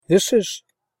This is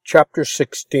Chapter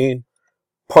 16,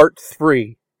 Part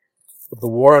 3 of The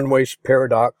War on Waste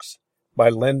Paradox by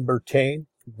Len Bertain,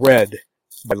 read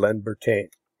by Len Bertain.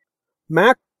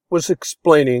 Mac was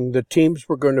explaining that teams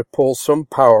were going to pull some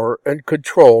power and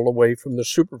control away from the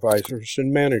supervisors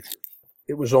and managers.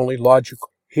 It was only logical.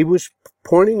 He was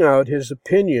pointing out his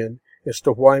opinion as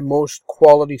to why most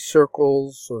quality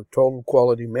circles or total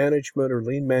quality management or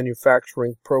lean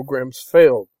manufacturing programs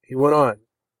failed. He went on.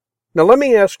 Now let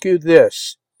me ask you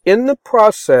this. In the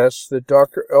process that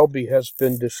Dr. Elby has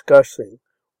been discussing,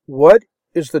 what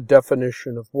is the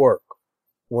definition of work?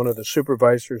 One of the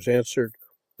supervisors answered,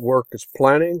 work is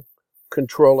planning,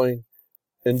 controlling,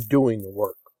 and doing the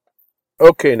work.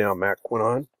 Okay, now Mac went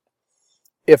on.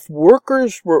 If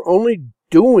workers were only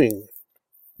doing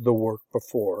the work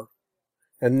before,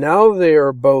 and now they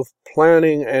are both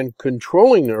planning and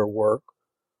controlling their work,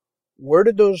 where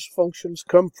did those functions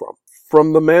come from?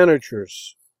 From the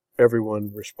managers,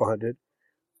 everyone responded.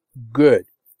 Good.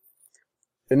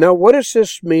 And now what does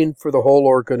this mean for the whole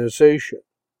organization?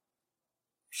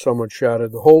 Someone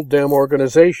shouted, the whole damn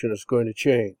organization is going to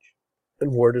change.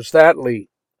 And where does that lead?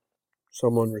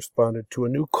 Someone responded, to a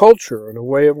new culture and a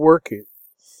way of working.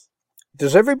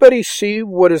 Does everybody see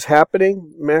what is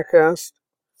happening? Mac asked.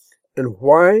 And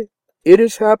why it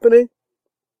is happening?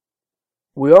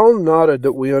 We all nodded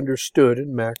that we understood,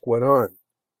 and Mac went on.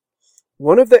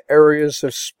 One of the areas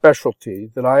of specialty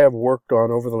that I have worked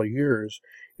on over the years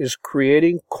is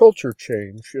creating culture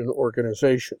change in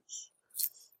organizations.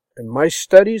 And my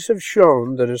studies have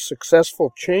shown that a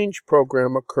successful change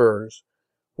program occurs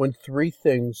when three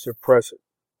things are present,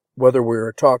 whether we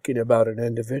are talking about an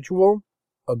individual,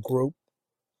 a group,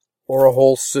 or a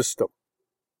whole system.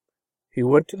 He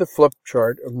went to the flip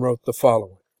chart and wrote the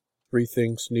following. Three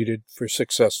things needed for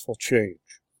successful change.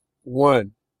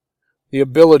 1. The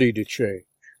ability to change.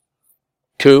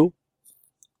 2.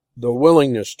 The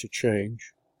willingness to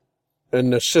change.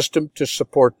 And the system to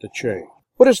support the change.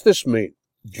 What does this mean?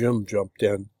 Jim jumped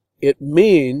in. It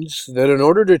means that in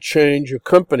order to change, a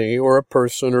company or a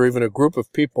person or even a group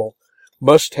of people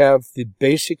must have the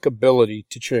basic ability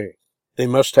to change. They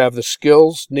must have the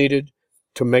skills needed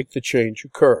to make the change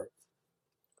occur.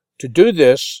 To do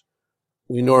this,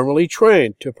 we normally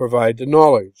train to provide the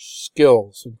knowledge,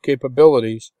 skills, and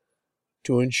capabilities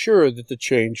to ensure that the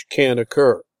change can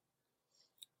occur.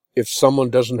 If someone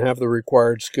doesn't have the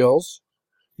required skills,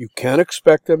 you can't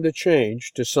expect them to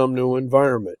change to some new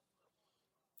environment.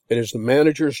 It is the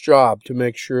manager's job to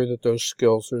make sure that those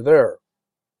skills are there.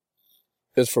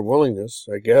 As for willingness,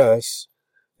 I guess,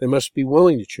 they must be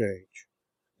willing to change.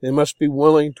 They must be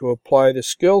willing to apply the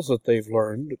skills that they've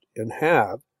learned and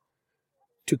have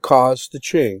to cause the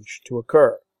change to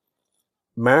occur.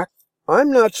 Mac,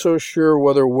 I'm not so sure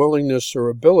whether willingness or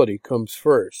ability comes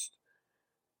first.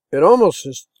 It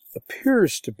almost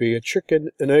appears to be a chicken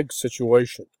and egg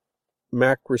situation.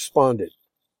 Mac responded,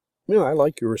 I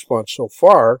like your response so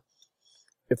far.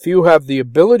 If you have the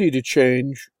ability to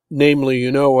change, namely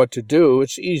you know what to do,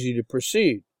 it's easy to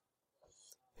proceed.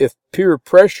 If peer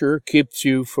pressure keeps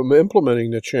you from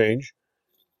implementing the change,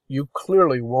 you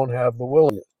clearly won't have the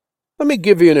willingness. Let me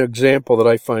give you an example that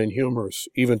I find humorous,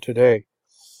 even today.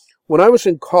 When I was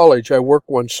in college, I worked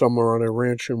one summer on a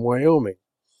ranch in Wyoming.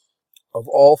 Of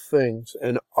all things,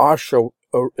 an OSHA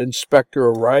inspector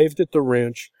arrived at the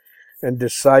ranch and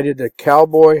decided that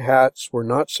cowboy hats were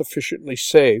not sufficiently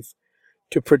safe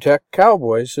to protect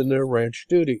cowboys in their ranch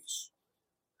duties.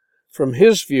 From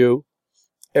his view,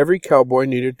 every cowboy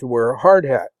needed to wear a hard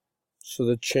hat, so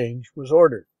the change was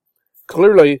ordered.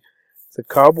 Clearly, the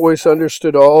cowboys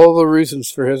understood all the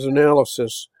reasons for his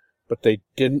analysis, but they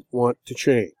didn't want to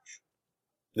change.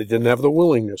 They didn't have the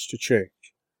willingness to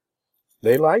change.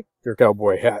 They liked their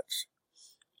cowboy hats.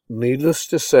 Needless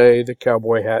to say, the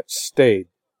cowboy hats stayed.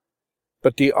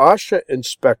 But the OSHA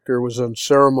inspector was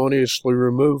unceremoniously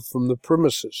removed from the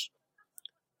premises,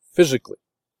 physically.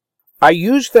 I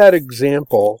use that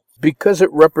example because it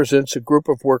represents a group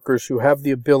of workers who have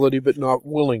the ability but not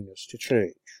willingness to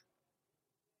change.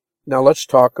 Now let's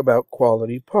talk about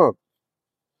quality pump.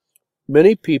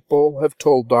 Many people have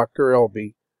told Dr.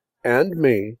 Elby and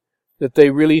me that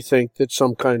they really think that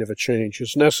some kind of a change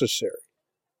is necessary.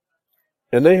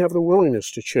 And they have the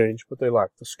willingness to change, but they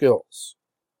lack the skills.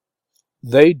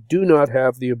 They do not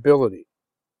have the ability,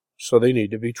 so they need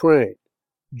to be trained.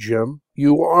 Jim,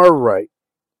 you are right.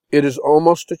 It is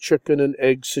almost a chicken and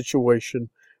egg situation,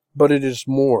 but it is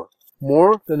more.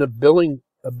 More than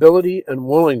ability and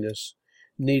willingness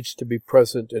needs to be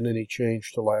present in any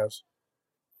change to last.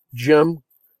 Jim,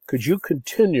 could you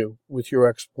continue with your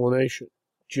explanation?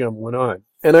 Jim went on.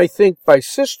 And I think by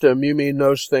system, you mean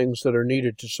those things that are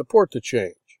needed to support the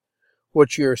change.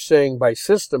 What you're saying by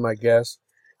system, I guess,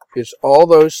 is all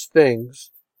those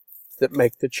things that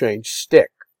make the change stick.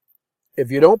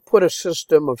 If you don't put a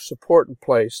system of support in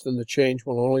place, then the change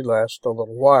will only last a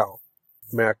little while.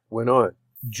 Mac went on.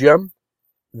 Jim,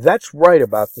 that's right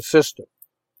about the system.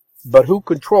 But who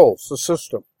controls the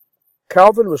system?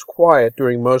 Calvin was quiet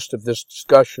during most of this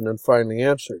discussion and finally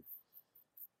answered.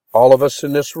 All of us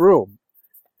in this room,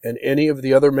 and any of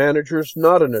the other managers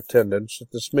not in attendance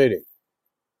at this meeting.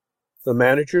 The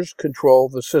managers control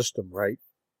the system, right?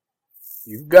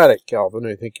 You've got it, Calvin.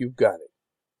 I think you've got it.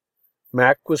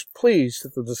 Mac was pleased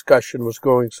that the discussion was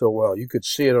going so well. You could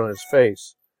see it on his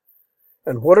face.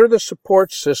 And what are the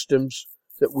support systems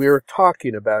that we are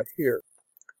talking about here?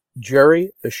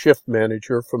 Jerry, a shift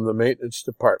manager from the maintenance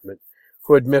department,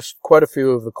 who had missed quite a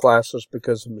few of the classes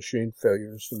because of machine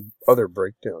failures and other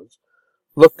breakdowns,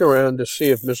 looked around to see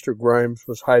if Mr. Grimes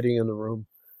was hiding in the room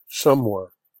somewhere.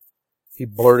 He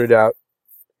blurted out,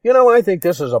 I think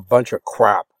this is a bunch of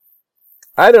crap.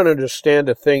 I don't understand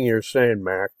a thing you're saying,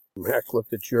 Mac. Mac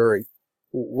looked at Jerry.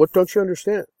 What don't you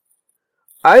understand?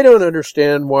 I don't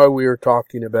understand why we are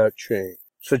talking about change.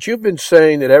 Since you've been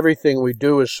saying that everything we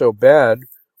do is so bad,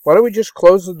 why don't we just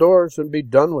close the doors and be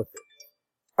done with it?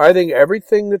 I think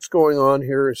everything that's going on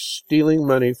here is stealing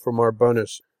money from our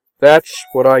bonus. That's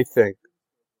what I think.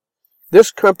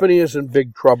 This company is in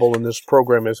big trouble and this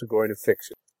program isn't going to fix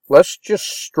it. Let's just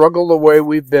struggle the way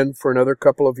we've been for another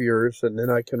couple of years and then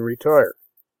I can retire.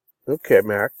 Okay,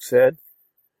 Mac said.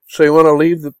 So you want to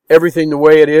leave everything the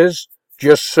way it is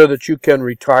just so that you can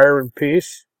retire in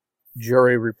peace?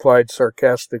 Jerry replied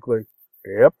sarcastically.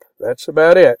 Yep, that's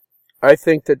about it. I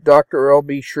think that Dr.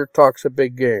 Elby sure talks a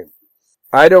big game.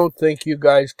 I don't think you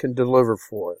guys can deliver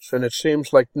for us, and it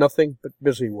seems like nothing but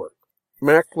busy work.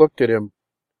 Mac looked at him.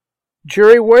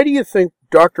 Jerry, why do you think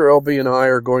Dr. Elby and I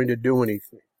are going to do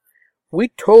anything? We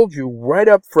told you right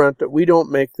up front that we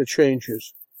don't make the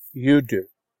changes. You do.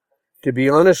 To be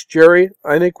honest, Jerry,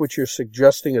 I think what you're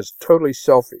suggesting is totally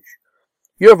selfish.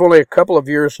 You have only a couple of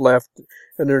years left,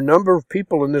 and there are a number of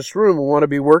people in this room who want to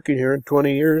be working here in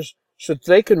 20 years so that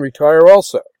they can retire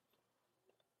also.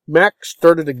 Mac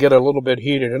started to get a little bit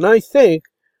heated, and I think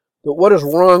that what is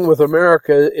wrong with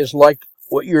America is like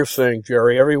what you're saying,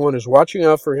 Jerry. Everyone is watching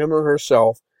out for him or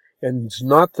herself and is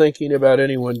not thinking about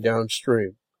anyone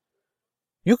downstream.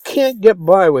 You can't get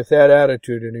by with that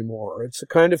attitude anymore. It's the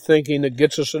kind of thinking that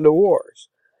gets us into wars,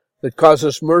 that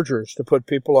causes mergers to put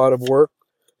people out of work,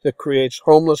 that creates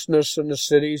homelessness in the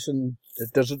cities, and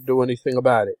that doesn't do anything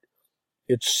about it.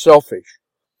 It's selfish.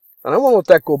 And I won't let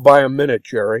that go by a minute,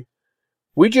 Jerry.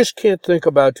 We just can't think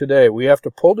about today. We have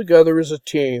to pull together as a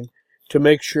team to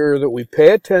make sure that we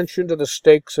pay attention to the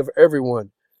stakes of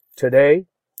everyone, today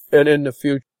and in the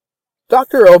future.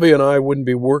 Dr. Elby and I wouldn't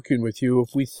be working with you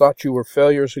if we thought you were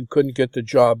failures and couldn't get the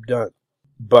job done.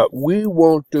 But we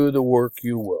won't do the work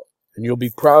you will, and you'll be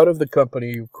proud of the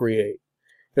company you create.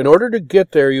 In order to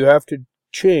get there, you have to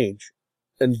change,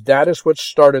 and that is what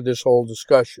started this whole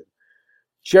discussion.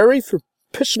 Jerry, for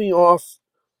pissing me off,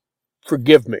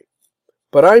 forgive me.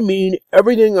 But I mean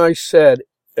everything I said,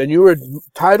 and you are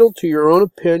entitled to your own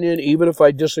opinion even if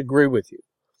I disagree with you.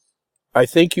 I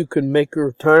think you can make your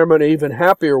retirement an even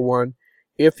happier one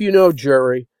if you know,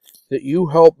 Jerry, that you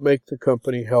help make the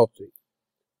company healthy.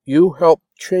 You help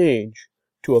change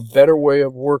to a better way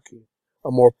of working,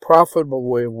 a more profitable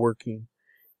way of working,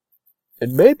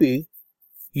 and maybe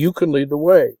you can lead the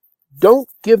way. Don't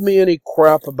give me any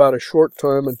crap about a short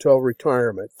time until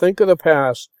retirement. Think of the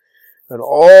past and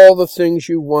all the things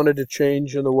you wanted to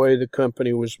change in the way the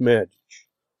company was managed.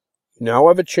 You now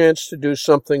have a chance to do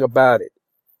something about it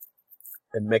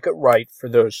and make it right for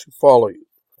those who follow you.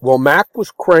 Well, Mac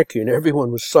was cranky and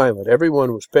everyone was silent.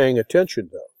 Everyone was paying attention,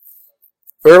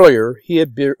 though. Earlier, he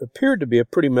had appeared to be a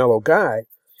pretty mellow guy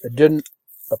that didn't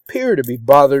appear to be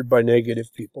bothered by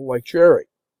negative people like Jerry.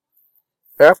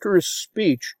 After his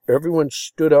speech, everyone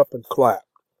stood up and clapped.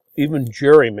 Even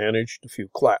Jerry managed a few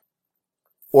claps.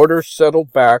 Order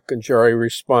settled back, and Jerry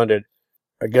responded,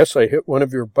 I guess I hit one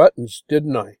of your buttons,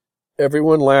 didn't I?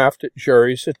 Everyone laughed at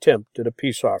Jerry's attempt at a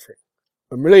peace offering.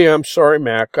 I'm sorry,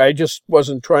 Mac. I just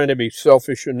wasn't trying to be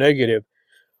selfish or negative.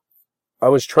 I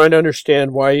was trying to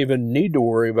understand why I even need to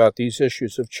worry about these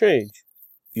issues of change.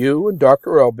 You and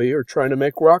Dr. Elby are trying to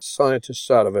make rock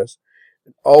scientists out of us,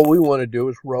 and all we want to do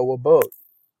is row a boat.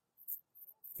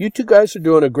 You two guys are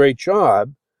doing a great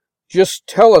job. Just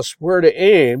tell us where to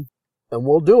aim, and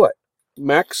we'll do it.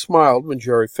 Mac smiled when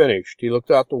Jerry finished. He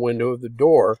looked out the window of the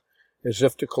door as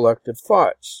if to collect his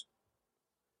thoughts.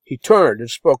 He turned and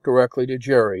spoke directly to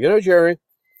Jerry. Jerry,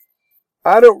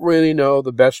 I don't really know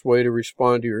the best way to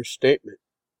respond to your statement.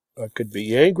 I could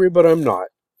be angry, but I'm not.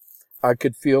 I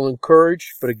could feel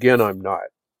encouraged, but again, I'm not.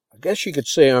 I guess you could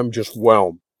say I'm just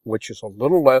whelmed, which is a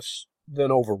little less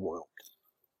than overwhelmed.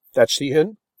 That's the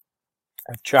end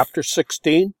of Chapter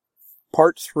 16,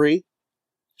 Part 3.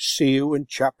 See you in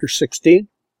Chapter 16,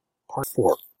 Part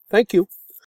 4. Thank you.